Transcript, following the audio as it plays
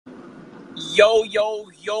Yo, yo,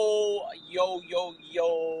 yo, yo, yo,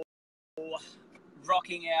 yo.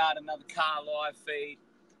 Rocking out another car live feed.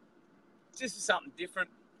 Just for something different.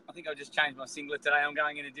 I think I just changed my singlet today. I'm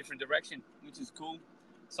going in a different direction, which is cool.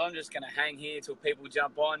 So I'm just going to hang here till people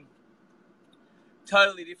jump on.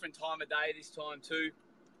 Totally different time of day this time too.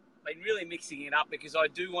 Been really mixing it up because I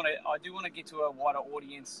do want to get to a wider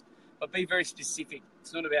audience, but be very specific.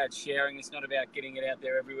 It's not about sharing. It's not about getting it out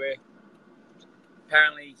there everywhere.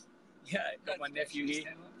 Apparently, yeah, got my nephew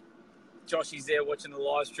here. Joshy's there watching the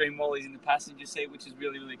live stream while he's in the passenger seat, which is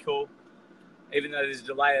really, really cool. Even though there's a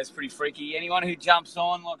delay, that's pretty freaky. Anyone who jumps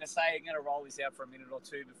on, like I say, I'm going to roll this out for a minute or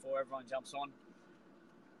two before everyone jumps on.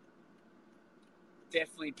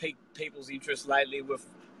 Definitely piqued people's interest lately with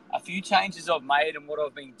a few changes I've made and what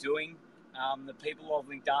I've been doing. The people I've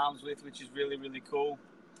linked arms with, which is really, really cool.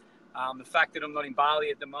 The fact that I'm not in Bali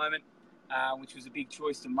at the moment, which was a big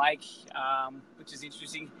choice to make, which is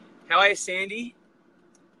interesting. How are you, Sandy?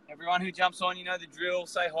 Everyone who jumps on, you know the drill.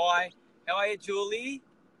 Say hi. How are you, Julie?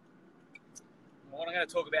 What I'm going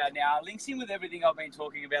to talk about now links in with everything I've been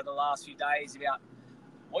talking about the last few days about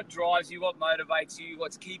what drives you, what motivates you,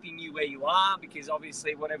 what's keeping you where you are, because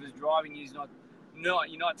obviously whatever's driving you is not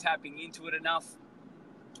you're not tapping into it enough.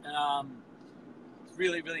 It's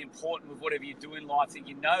really, really important with whatever you do in life that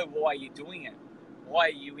you know why you're doing it. Why are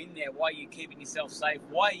you in there? Why are you keeping yourself safe?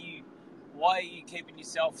 Why are you keeping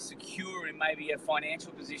yourself secure in maybe a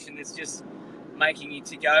financial position that's just making you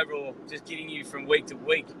tick over or just getting you from week to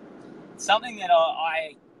week? Something that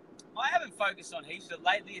I haven't focused on heaps, but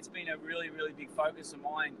lately it's been a really, really big focus of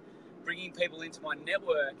mine, bringing people into my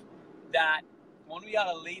network that I want to be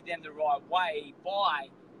able to lead them the right way by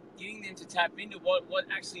getting them to tap into what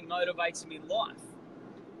actually motivates them in life.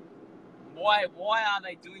 Why are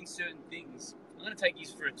they doing certain things? I'm going to take you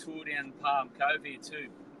for a tour down Palm Cove here too.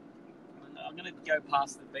 I'm going to go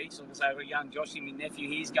past the beach. Like I say, I've got a young Joshy, my nephew,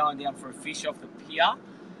 he's going down for a fish off the pier,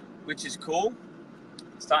 which is cool.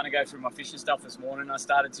 Starting to go through my fishing stuff this morning. I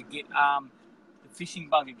started to get the fishing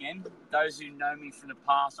bug again. Those who know me from the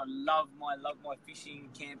past, I love my fishing,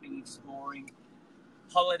 camping, exploring,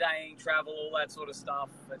 holidaying, travel, all that sort of stuff.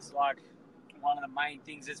 It's like one of the main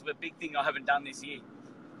things. It's a big thing I haven't done this year.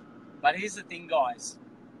 But here's the thing, guys.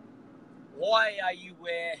 Why are you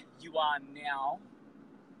where you are now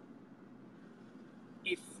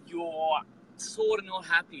if you're sort of not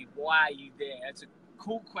happy? Why are you there? It's a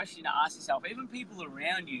cool question to ask yourself. Even people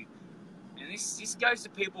around you. And this goes to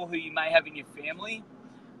people who you may have in your family,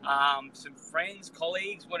 some friends,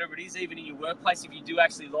 colleagues, whatever it is, even in your workplace. If you do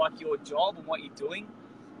actually like your job and what you're doing,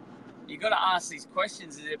 you've got to ask these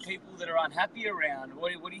questions. Are there people that are unhappy around? What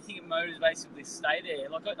do you think it motivates them to stay there?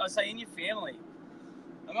 Like I say, in your family.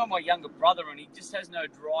 I've got my younger brother and he just has no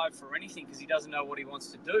drive for anything because he doesn't know what he wants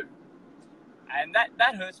to do. And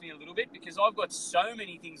that hurts me a little bit because I've got so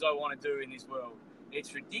many things I want to do in this world.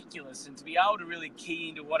 It's ridiculous. And to be able to really key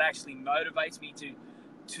into what actually motivates me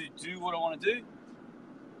to do what I want to do.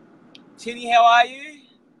 Tinny, how are you?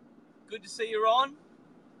 Good to see you're on.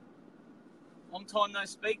 Long time no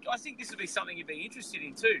speak. I think this would be something you'd be interested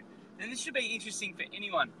in too. And this should be interesting for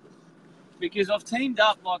anyone. Because I've teamed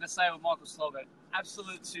up, like I say, with Michael Sloggett,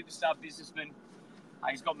 absolute superstar businessman.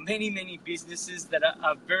 He's got many, many businesses that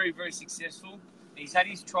are very, very successful. He's had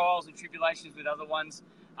his trials and tribulations with other ones.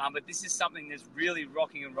 But this is something that's really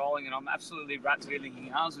rocking and rolling, and I'm absolutely rapt to be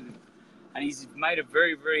linking arms with him. And he's made a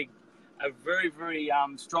very, very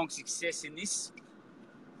strong success in this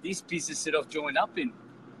business that I've joined up in.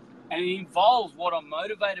 And it involves what I'm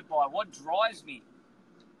motivated by, what drives me.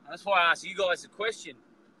 And that's why I ask you guys the question.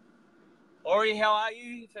 Ori, how are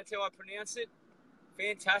you? If that's how I pronounce it.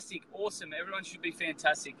 Fantastic, awesome. Everyone should be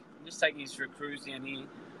fantastic. I'm just taking you through a cruise down here.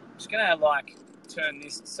 I'm just gonna turn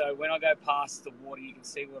this so when I go past the water, you can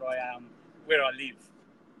see where I live.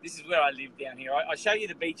 This is where I live down here. I show you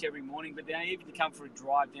the beach every morning, but then even to come for a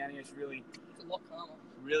drive down here, it's a lot calmer.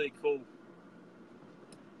 Really cool.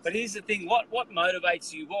 But here's the thing: what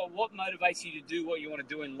motivates you? What motivates you to do what you want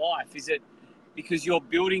to do in life? Is it because you're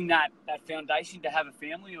building that foundation to have a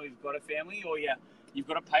family, or you've got a family, or you've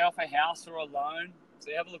got to pay off a house or a loan? So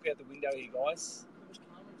have a look out the window here, guys.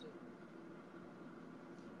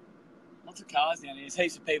 Lots of cars down here. There's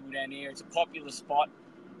heaps of people down here. It's a popular spot.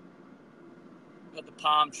 Got the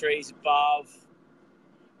palm trees above.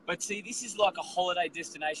 But see, this is like a holiday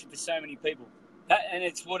destination for so many people. And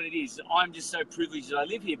it's what it is. I'm just so privileged that I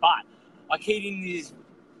live here. But I keyed in this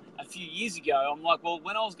a few years ago. I'm like, well,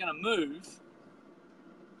 when I was going to move,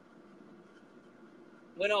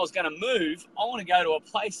 I want to go to a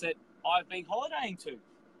place that I've been holidaying to.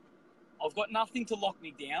 I've got nothing to lock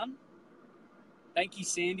me down. Thank you,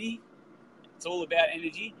 Sandy. It's all about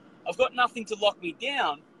energy. I've got nothing to lock me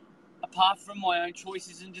down apart from my own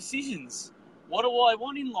choices and decisions. What do I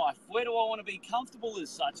want in life? Where do I want to be comfortable as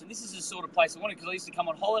such? And this is the sort of place I wanted, because I used to come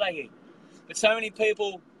on holiday here. But so many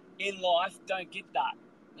people in life don't get that.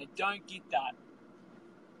 They don't get that.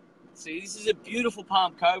 See, this is a beautiful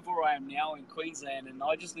Palm Cove where I am now in Queensland, and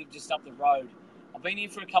I just live just up the road. I've been here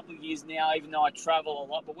for a couple of years now, even though I travel a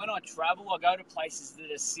lot. But when I travel, I go to places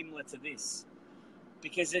that are similar to this,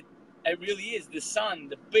 because it really is the sun,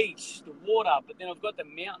 the beach, the water. But then I've got the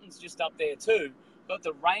mountains just up there too. I've got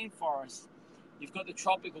the rainforest. You've got the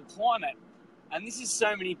tropical climate, and this is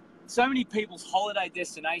so many people's holiday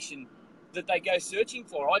destination that they go searching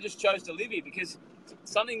for. I just chose to live here because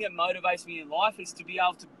something that motivates me in life is to be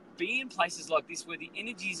able to be in places like this where the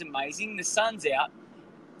energy is amazing, the sun's out.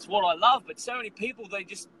 It's what I love. But so many people, they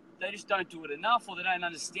just don't do it enough, or they don't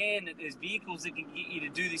understand that there's vehicles that can get you to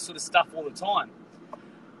do this sort of stuff all the time.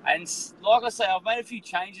 And like I say, I've made a few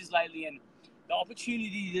changes lately, and the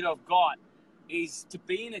opportunity that I've got is to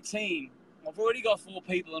be in a team. I've already got 4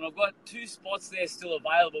 people, and I've got 2 spots there still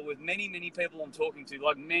available with many, many people I'm talking to,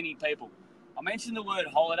 like many people. I mentioned the word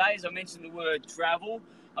holidays. I mentioned the word travel.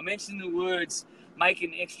 I mentioned the words make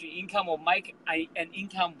an extra income, or make an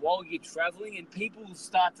income while you're traveling, and people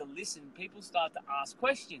start to listen. People start to ask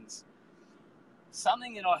questions.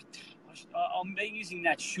 Something that I'm been using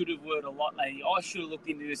that should have word a lot lately. I should have looked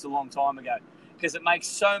into this a long time ago, because it makes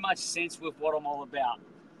so much sense with what I'm all about.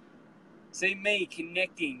 See, me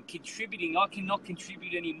connecting, contributing. I cannot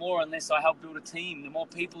contribute anymore unless I help build a team. The more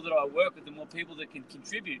people that I work with, the more people that can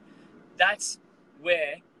contribute. That's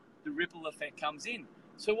where the ripple effect comes in.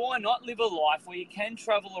 So why not live a life where you can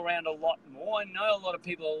travel around a lot more? I know a lot of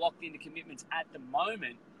people are locked into commitments at the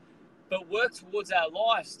moment, but work towards our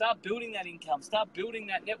life. Start building that income. Start building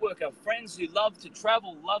that network of friends who love to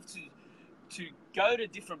travel, love to go to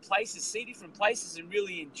different places, see different places, and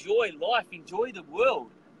really enjoy life, enjoy the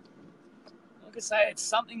world. Like I say, it's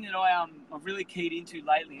something that I've really keyed into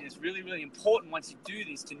lately, and it's really, really important once you do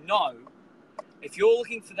this to know if you're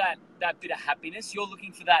looking for that bit of happiness, you're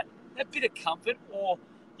looking for that bit of comfort, or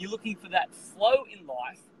you're looking for that flow in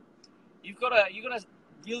life. You've got to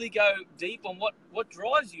really go deep on what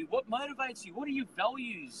drives you, what motivates you, what are your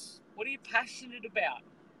values, what are you passionate about.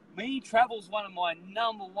 Me, travel's one of my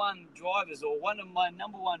number one drivers, or one of my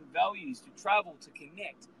number one values, to travel, to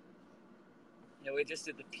connect. Now, we're just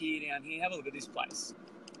at the pier down here. Have a look at this place.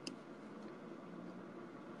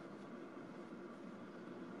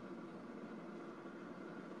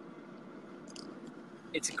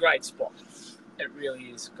 It's a great spot. It really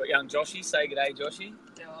is. Got young Joshy. Say good day, Joshy.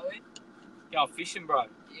 How are we? Going fishing, bro.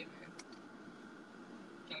 Yeah, man.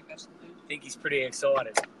 Going fishing, dude. Think he's pretty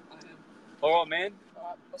excited. I am. All right, man. All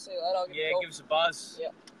right, I'll see you later. I'll give you a call. Give us a buzz. Yeah.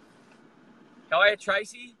 How are you,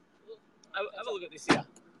 Tracy? Have a look at this here.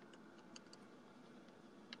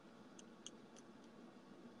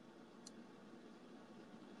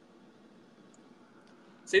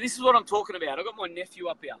 See, this is what I'm talking about. I've got my nephew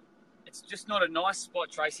up here. It's just not a nice spot,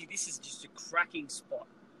 Tracy. This is just a cracking spot.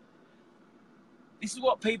 This is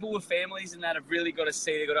what people with families and that have really got to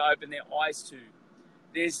see. They've got to open their eyes to.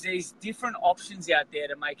 There's these different options out there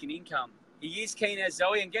to make an income. He is keen as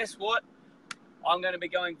Zoe, and guess what? I'm going to be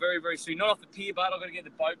going very, very soon. Not off the pier, but I've got to get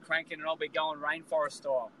the boat cranking, and I'll be going rainforest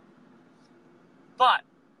style. But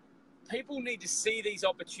people need to see these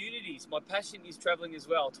opportunities. My passion is traveling as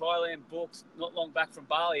well. Thailand, books, not long back from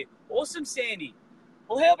Bali. Awesome, Sandy.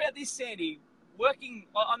 Well, how about this, Sandy? Working,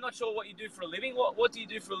 I'm not sure what you do for a living. What do you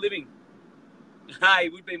do for a living? Hey,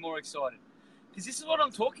 would be more excited. Because this is what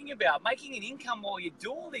I'm talking about. Making an income while you do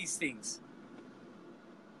all these things.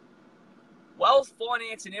 Wealth,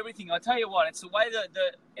 finance, and everything. I tell you what, it's the way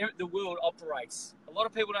that the world operates. A lot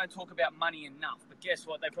of people don't talk about money enough. But guess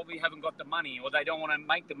what? They probably haven't got the money, or they don't want to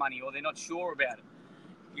make the money, or they're not sure about it.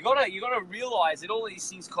 You gotta realize that all these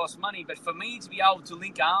things cost money. But for me to be able to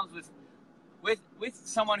link arms with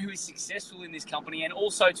someone who is successful in this company, and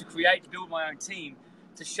also to build my own team,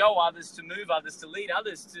 to show others, to move others, to lead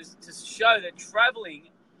others, to show that traveling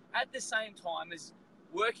at the same time as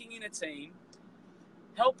working in a team,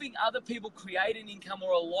 helping other people create an income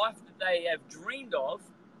or a life that they have dreamed of,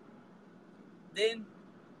 then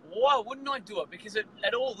why wouldn't I do it? Because it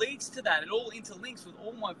all leads to that. It all interlinks with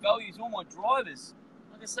all my values, all my drivers.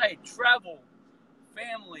 Like I say, travel,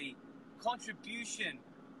 family, contribution.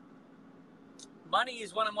 Money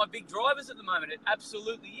is one of my big drivers at the moment. It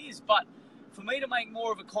absolutely is. But for me to make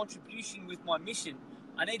more of a contribution with my mission,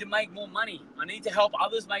 I need to make more money. I need to help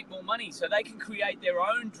others make more money so they can create their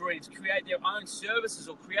own dreams, create their own services,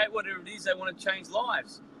 or create whatever it is they want to change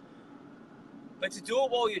lives. But to do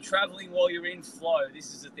it while you're traveling, while you're in flow,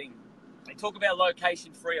 this is the thing. They talk about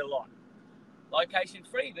location free a lot. Location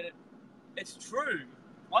free, but it's true.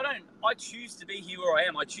 I choose to be here where I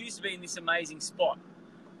am. I choose to be in this amazing spot.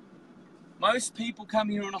 Most people come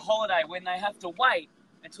here on a holiday when they have to wait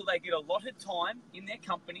until they get allotted time in their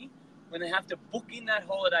company, when they have to book in that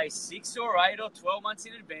holiday 6 or 8 or 12 months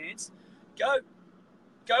in advance.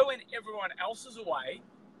 Go when everyone else is away.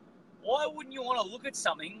 Why wouldn't you want to look at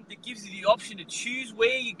something that gives you the option to choose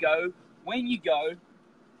where you go, when you go,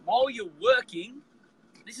 while you're working?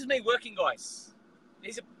 This is me working, guys.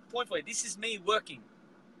 There's a point for you. This is me working,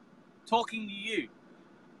 talking to you,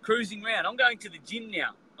 cruising around. I'm going to the gym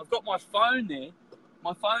now. I've got my phone there.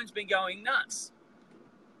 My phone's been going nuts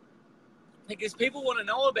because people want to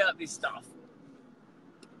know about this stuff.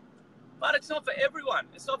 But it's not for everyone.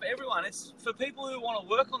 It's not for everyone. It's for people who want to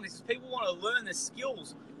work on this. People who want to learn the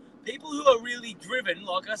skills. People who are really driven,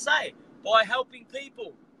 like I say, by helping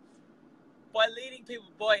people, by leading people,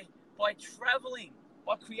 by traveling,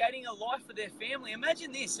 by creating a life for their family.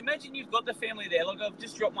 Imagine this. Imagine you've got the family there. Like I've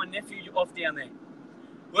just dropped my nephew off down there.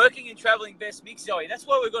 Working and traveling best mix, Zoe. That's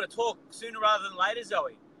why we've got to talk sooner rather than later,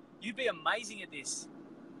 Zoe. You'd be amazing at this.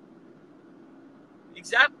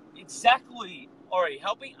 Exactly, Ori.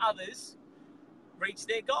 Helping others reach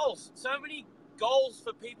their goals. So many goals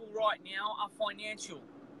for people right now are financial.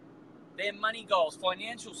 They're money goals,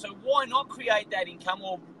 financial. So why not create that income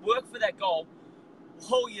or work for that goal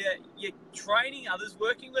while you're training others,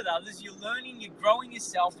 working with others, you're learning, you're growing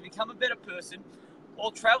yourself to become a better person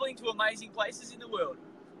while traveling to amazing places in the world.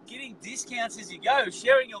 Getting discounts as you go,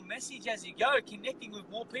 sharing your message as you go, connecting with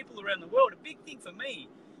more people around the world. A big thing for me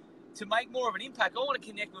to make more of an impact, I want to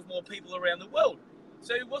connect with more people around the world.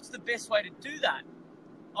 So what's the best way to do that?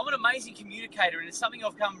 I'm an amazing communicator, and it's something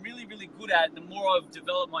I've come really, really good at the more I've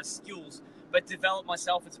developed my skills, but developed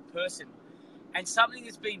myself as a person. And something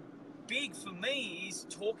that's been big for me is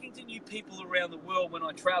talking to new people around the world when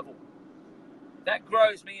I travel. That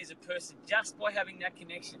grows me as a person just by having that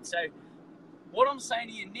connection. So what I'm saying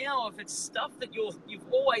to you now, if it's stuff that you've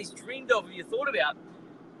always dreamed of or you thought about,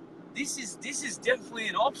 this is definitely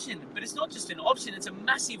an option. But it's not just an option, it's a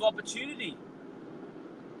massive opportunity.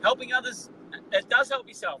 Helping others, it does help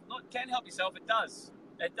yourself. Not can help yourself, it does.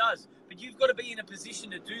 It does. But you've got to be in a position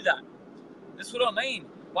to do that. That's what I mean.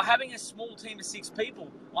 By having a small team of 6 people,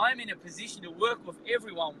 I'm in a position to work with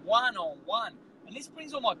everyone one-on-one. And this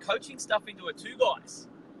brings all my coaching stuff into it too, guys.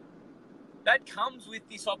 That comes with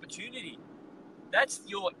this opportunity. That's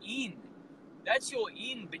your in. That's your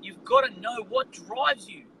in, but you've got to know what drives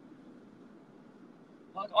you.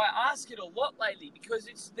 Like I ask it a lot lately because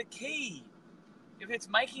it's the key. If it's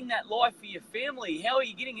making that life for your family, how are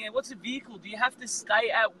you getting there? What's the vehicle? Do you have to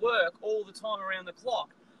stay at work all the time around the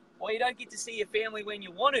clock? Or you don't get to see your family when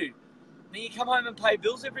you want to? Then you come home and pay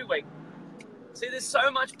bills every week. See, there's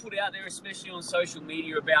so much put out there, especially on social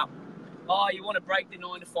media, about, oh, you want to break the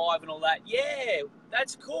 9 to 5 and all that. Yeah,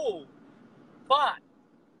 that's cool. But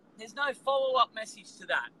there's no follow-up message to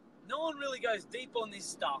that. No one really goes deep on this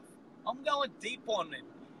stuff. I'm going deep on it.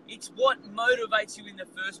 It's what motivates you in the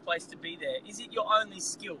first place to be there. Is it your only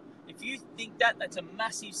skill? If you think that, that's a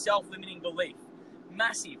massive self-limiting belief.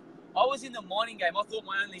 Massive. I was in the mining game. I thought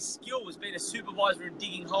my only skill was being a supervisor and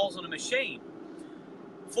digging holes on a machine.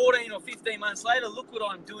 14 or 15 months later, look what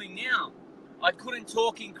I'm doing now. I couldn't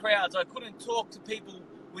talk in crowds. I couldn't talk to people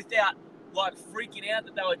without like freaking out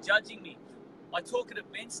that they were judging me. I talk at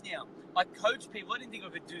events now. I coach people. I didn't think I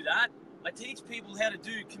could do that. I teach people how to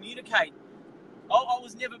communicate. I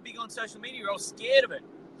was never big on social media. I was scared of it.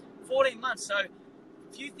 14 months. So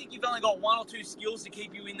if you think you've only got 1 or 2 skills to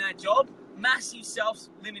keep you in that job, massive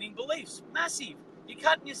self-limiting beliefs. Massive. You're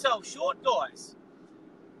cutting yourself short, guys.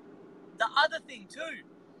 The other thing too,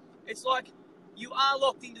 it's like you are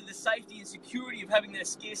locked into the safety and security of having that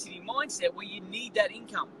scarcity mindset where you need that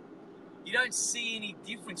income. You don't see any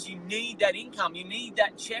difference. You need that income. You need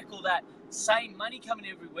that check or that same money coming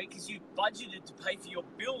every week because you've budgeted to pay for your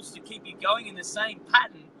bills to keep you going in the same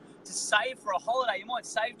pattern to save for a holiday. You might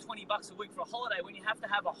save $20 a week for a holiday when you have to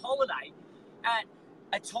have a holiday at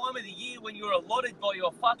a time of the year when you're allotted by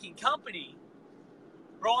your fucking company.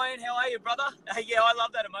 Ryan, how are you, brother? Yeah, I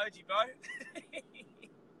love that emoji, bro.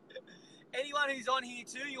 Anyone who's on here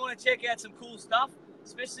too, you want to check out some cool stuff,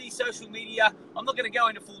 especially social media. I'm not going to go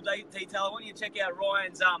into full detail. I want you to check out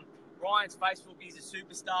Ryan's Facebook. He's a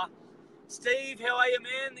superstar. Steve, how are you,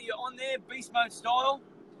 man? You're on there, beast mode style.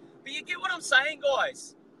 But you get what I'm saying,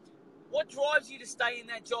 guys. What drives you to stay in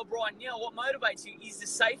that job right now? What motivates you is the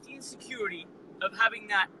safety and security of having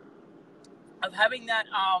that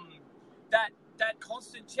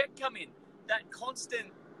constant check come in, that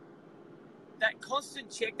constant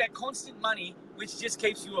check, that constant money, which just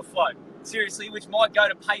keeps you afloat. seriously, which might go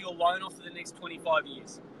to pay your loan off for the next 25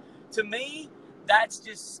 years. To me, that's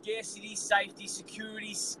just scarcity, safety,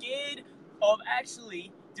 security, scared of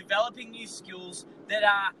actually developing new skills that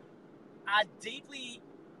are deeply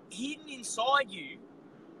hidden inside you.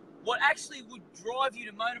 What actually would drive you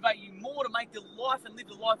to motivate you more to make the life and live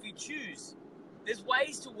the life you choose. There's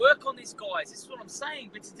ways to work on this, guys. This is what I'm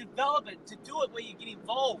saying. But to develop it, to do it where you get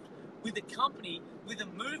involved with a company, with a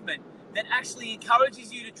movement that actually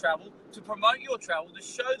encourages you to travel, to promote your travel, to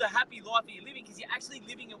show the happy life that you're living, because you're actually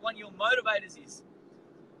living it. One of your motivators is.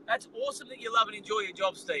 That's awesome that you love and enjoy your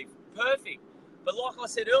job, Steve. Perfect. But like I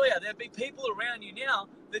said earlier, there'll be people around you now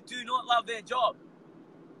that do not love their job.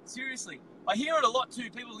 Seriously. I hear it a lot too.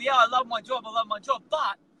 People, yeah, I love my job,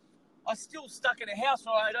 but I'm still stuck in a house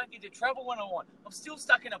where I don't get to travel when I want. I'm still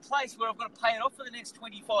stuck in a place where I've got to pay it off for the next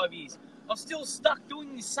 25 years. I'm still stuck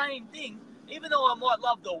doing the same thing, even though I might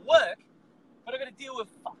love the work, but I've got to deal with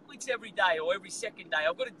fuckwits every day or every second day.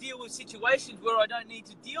 I've got to deal with situations where I don't need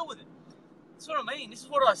to deal with it. That's what I mean. This is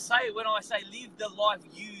what I say when I say live the life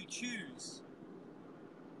you choose.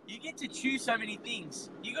 You get to choose so many things.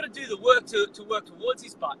 You got to do the work to work towards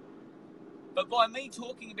this, but by me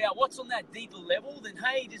talking about what's on that deeper level, then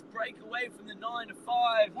hey, just break away from the 9 to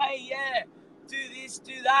 5. Hey, yeah, do this,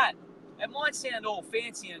 do that. It might sound all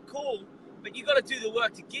fancy and cool, but you got to do the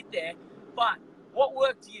work to get there. But what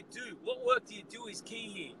work do you do? What work do you do is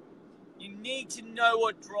key here. You need to know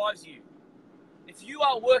what drives you. If you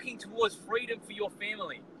are working towards freedom for your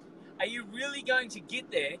family, are you really going to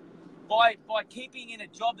get there by keeping in a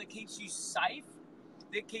job that keeps you safe,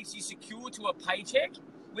 that keeps you secure to a paycheck,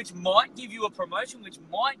 which might give you a promotion, which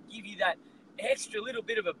might give you that extra little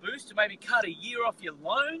bit of a boost to maybe cut a year off your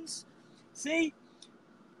loans? See,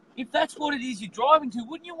 if that's what it is you're driving to,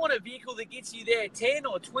 wouldn't you want a vehicle that gets you there 10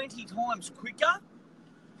 or 20 times quicker?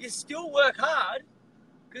 You still work hard,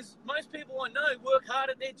 because most people I know work hard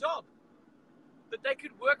at their job. But they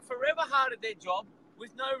could work forever hard at their job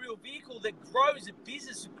with no real vehicle that grows a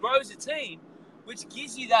business, grows a team, which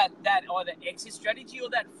gives you that either exit strategy or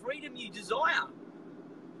that freedom you desire.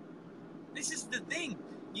 This is the thing.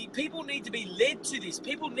 People need to be led to this.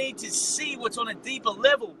 People need to see what's on a deeper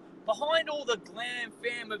level. Behind all the glam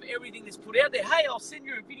fam of everything that's put out there, hey, I'll send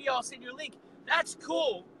you a video, I'll send you a link. That's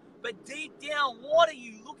cool. But deep down, what are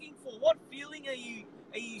you looking for? What feeling are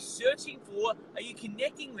you searching for? Are you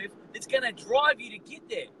connecting with that's going to drive you to get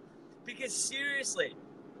there? Because seriously,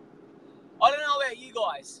 I don't know about you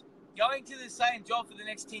guys. Going to the same job for the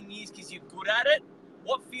next 10 years because you're good at it,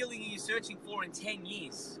 what feeling are you searching for in 10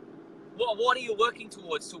 years? What are you working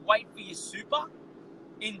towards? To wait for your super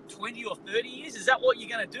in 20 or 30 years? Is that what you're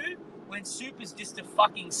going to do? When super's just a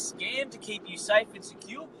fucking scam to keep you safe and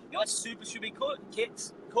secure? You know what super should be called?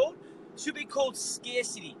 Should be called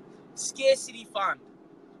scarcity. Scarcity fund.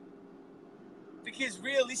 Because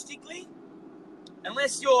realistically,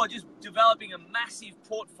 unless you're just developing a massive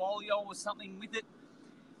portfolio or something with it,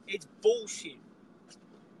 it's bullshit.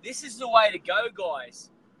 This is the way to go,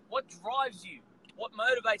 guys. What drives you? What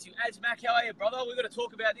motivates you? Ads Mac, how are you, brother? We've got to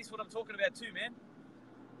talk about this, what I'm talking about too, man.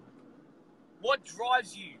 What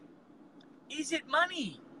drives you? Is it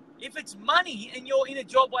money? If it's money and you're in a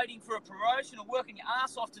job waiting for a promotion or working your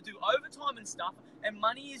ass off to do overtime and stuff, and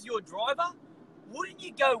money is your driver, wouldn't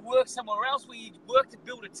you go work somewhere else where you work to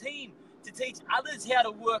build a team, to teach others how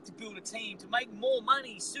to work to build a team, to make more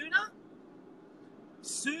money sooner?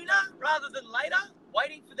 Sooner rather than later?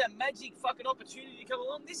 Waiting for that magic fucking opportunity to come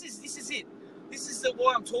along? This is it. This is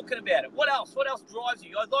why I'm talking about it. What else? What else drives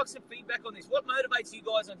you? I'd like some feedback on this. What motivates you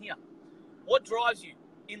guys on here? What drives you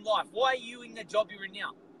in life? Why are you in the job you're in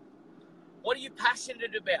now? What are you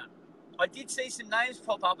passionate about? I did see some names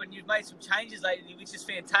pop up and you've made some changes lately, which is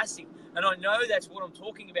fantastic. And I know that's what I'm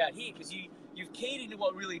talking about here, because you've keyed into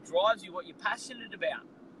what really drives you, what you're passionate about.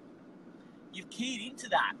 You've keyed into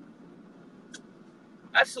that.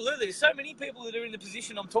 Absolutely. There's so many people that are in the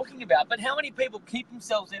position I'm talking about, but how many people keep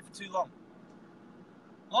themselves there for too long?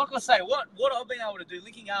 Like I say, what I've been able to do,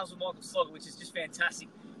 linking arms with Michael Slogger, which is just fantastic.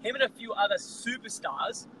 Him and a few other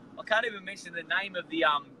superstars. I can't even mention the name of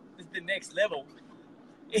the next level.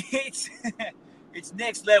 It's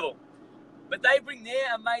next level. But they bring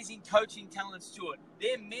their amazing coaching talents to it.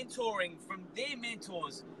 They're mentoring from their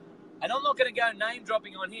mentors. And I'm not going to go name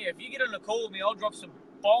dropping on here. If you get on a call with me, I'll drop some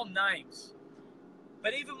bomb names.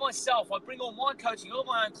 But even myself, I bring all my coaching, all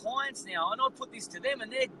my own clients now, and I put this to them, and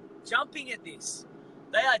they're jumping at this.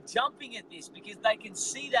 They are jumping at this because they can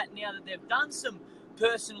see that now that they've done some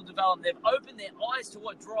personal development. They've opened their eyes to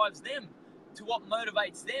what drives them, to what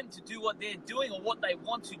motivates them to do what they're doing or what they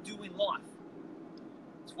want to do in life.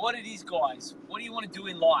 It's what it is, guys. What do you want to do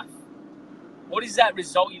in life? What is that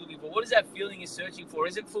result you're looking for? What is that feeling you're searching for?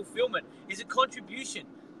 Is it fulfillment? Is it contribution?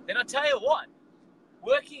 Then I tell you what,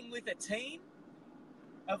 working with a team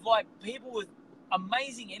of like people with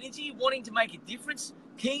amazing energy, wanting to make a difference,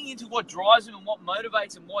 keying into what drives them and what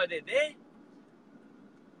motivates them, why they're there.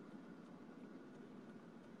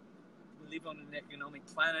 We live on an economic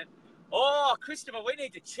planet. Oh, Christopher, we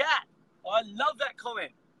need to chat. I love that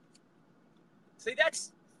comment. See,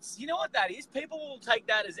 you know what that is? People will take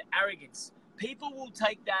that as arrogance. People will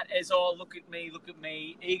take that as, oh, look at me,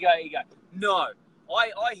 ego. No,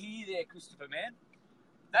 I hear you there, Christopher, man.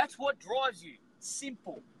 That's what drives you.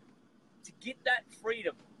 Simple. To get that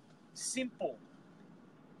freedom. Simple.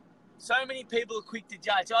 So many people are quick to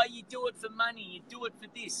judge. Oh, you do it for money. You do it for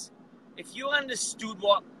this. If you understood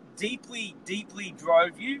what deeply, deeply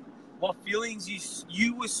drove you, what feelings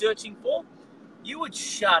you were searching for, you would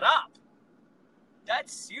shut up.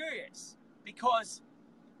 That's serious. Because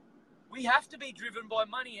we have to be driven by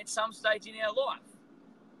money at some stage in our life.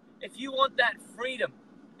 If you want that freedom,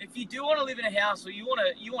 if you do want to live in a house or you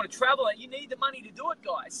want to travel, you need the money to do it,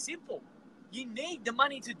 guys. Simple. You need the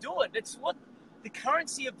money to do it. That's what the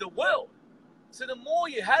currency of the world. So the more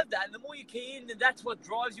you have that, and the more you key in, and that's what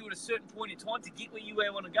drives you at a certain point in time to get where you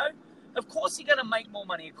want to go. Of course you're going to make more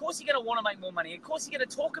money. Of course you're going to want to make more money. Of course you're going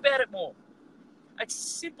to talk about it more. It's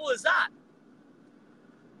simple as that.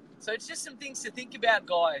 So it's just some things to think about,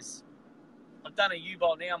 guys. I've done a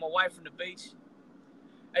U-bolt now. I'm away from the beach.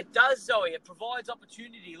 It does, Zoe. It provides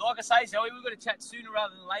opportunity. Like I say, Zoe, we've got to chat sooner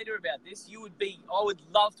rather than later about this. I would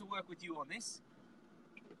love to work with you on this.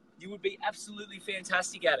 You would be absolutely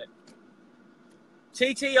fantastic at it.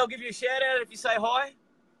 TT, I'll give you a shout out if you say hi.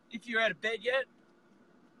 If you're out of bed yet.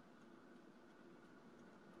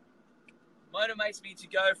 Motivates me to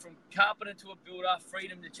go from carpenter to a builder,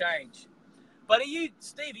 freedom to change. But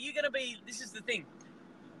Steve, are you going to be, this is the thing,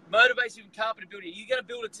 motivates you from carpenter to builder. Are you going to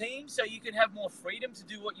build a team so you can have more freedom to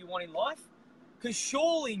do what you want in life? Because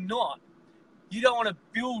surely not. You don't want to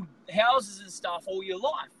build houses and stuff all your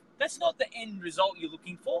life. That's not the end result you're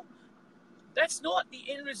looking for. That's not the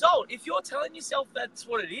end result. If you're telling yourself that's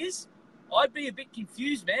what it is, I'd be a bit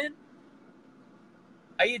confused, man.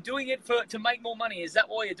 Are you doing it to make more money? Is that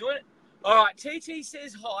why you're doing it? All right, TT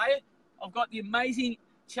says hi. I've got the amazing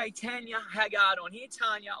Chaitanya Haggard on here,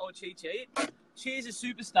 Tanya or Chi. She is a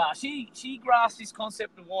superstar. She grasped this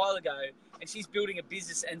concept a while ago, and she's building a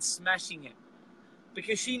business and smashing it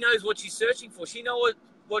because she knows what she's searching for. She knows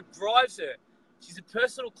what drives her. She's a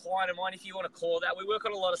personal client of mine, if you want to call it that. We work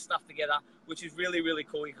on a lot of stuff together, which is really, really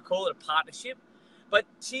cool. You could call it a partnership. But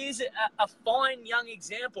she is a fine young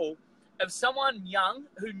example of someone young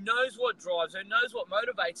who knows what drives her, knows what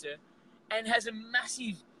motivates her, and has a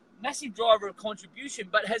massive driver of contribution,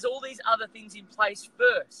 but has all these other things in place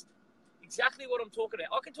first. Exactly what I'm talking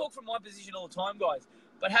about. I can talk from my position all the time, guys,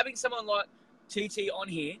 but having someone like TT on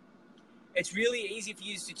here, it's really easy for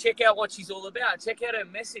you to check out what she's all about. Check out her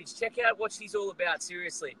message. Check out what she's all about,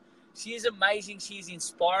 seriously. She is amazing. She is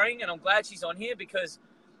inspiring, and I'm glad she's on here because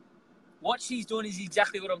what she's doing is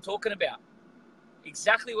exactly what I'm talking about.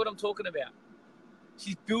 Exactly what I'm talking about.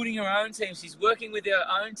 She's building her own team. She's working with her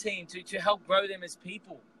own team to help grow them as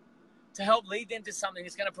people, to help lead them to something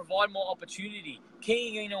that's going to provide more opportunity,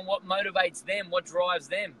 keying in on what motivates them, what drives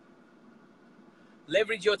them.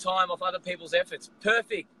 Leverage your time off other people's efforts.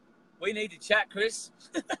 Perfect. We need to chat, Chris.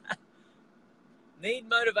 Need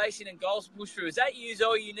motivation and goals to push through. Is that you,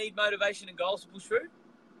 Zoe? You need motivation and goals to push through?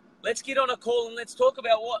 Let's get on a call and let's talk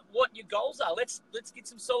about what your goals are. Let's get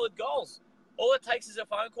some solid goals. All it takes is a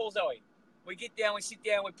phone call, Zoe. We get down, we sit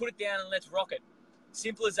down, we put it down, and let's rock it.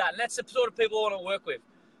 Simple as that. And that's the sort of people I want to work with.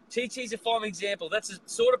 TT's a fine example. That's the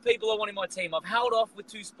sort of people I want in my team. I've held off with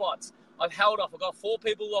 2 spots. I've held off. I've got 4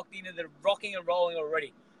 people locked in and they're rocking and rolling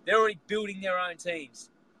already. They're already building their own teams.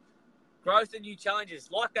 Growth and new challenges.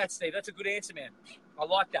 Like that, Steve. That's a good answer, man. I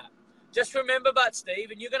like that. Just remember,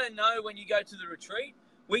 Steve, and you're going to know when you go to the retreat,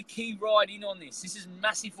 we key right in on this. This is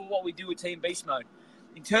massive for what we do with Team Beast Mode.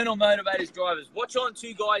 Internal motivators, drivers. Watch on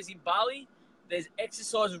 2 guys in Bali. There's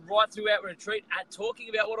exercises right throughout retreat at talking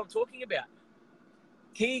about what I'm talking about.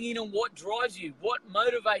 Keying in on what drives you, what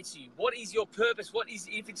motivates you, what is your purpose,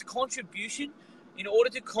 if it's contribution. In order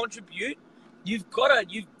to contribute, you've got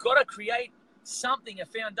to create something, a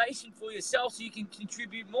foundation for yourself so you can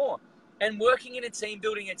contribute more. And working in a team,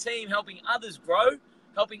 building a team, helping others grow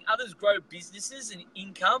businesses and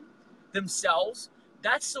income themselves,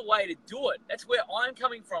 that's the way to do it. That's where I'm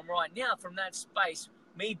coming from right now, from that space,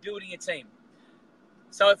 me building a team.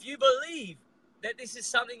 So if you believe that this is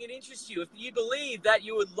something that interests you, if you believe that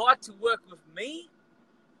you would like to work with me,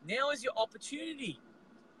 now is your opportunity.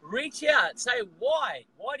 Reach out. Say why.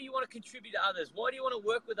 Why do you want to contribute to others? Why do you want to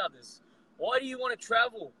work with others? Why do you want to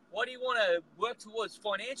travel? Why do you want to work towards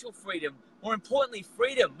financial freedom? More importantly,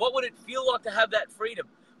 freedom. What would it feel like to have that freedom?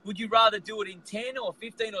 Would you rather do it in 10 or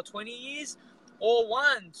 15 or 20 years? Or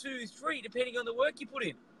 1, 2, 3, depending on the work you put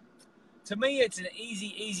in? To me, it's an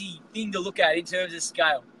easy thing to look at in terms of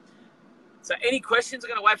scale. So any questions? I'm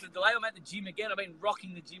going to wait for the delay. I'm at the gym again. I've been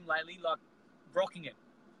rocking the gym lately, like rocking it.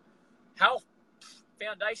 Health,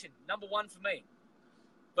 foundation, number 1 for me.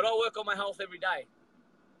 But I work on my health every day.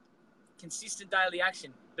 Consistent daily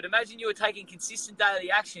action. But imagine you were taking consistent daily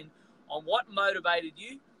action on what motivated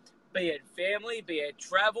you, be it family, be it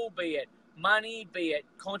travel, be it money, be it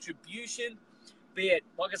contribution, be it,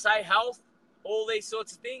 like I say, health, all these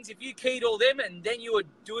sorts of things. If you keyed all them and then you were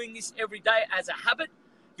doing this every day as a habit,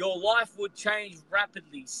 your life would change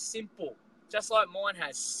rapidly. Simple. Just like mine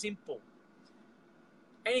has. Simple.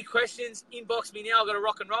 Any questions? Inbox me now. I've got to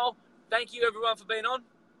rock and roll. Thank you, everyone, for being on.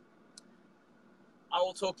 I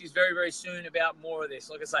will talk to you very, very soon about more of this.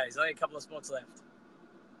 Like I say, there's only a couple of spots left.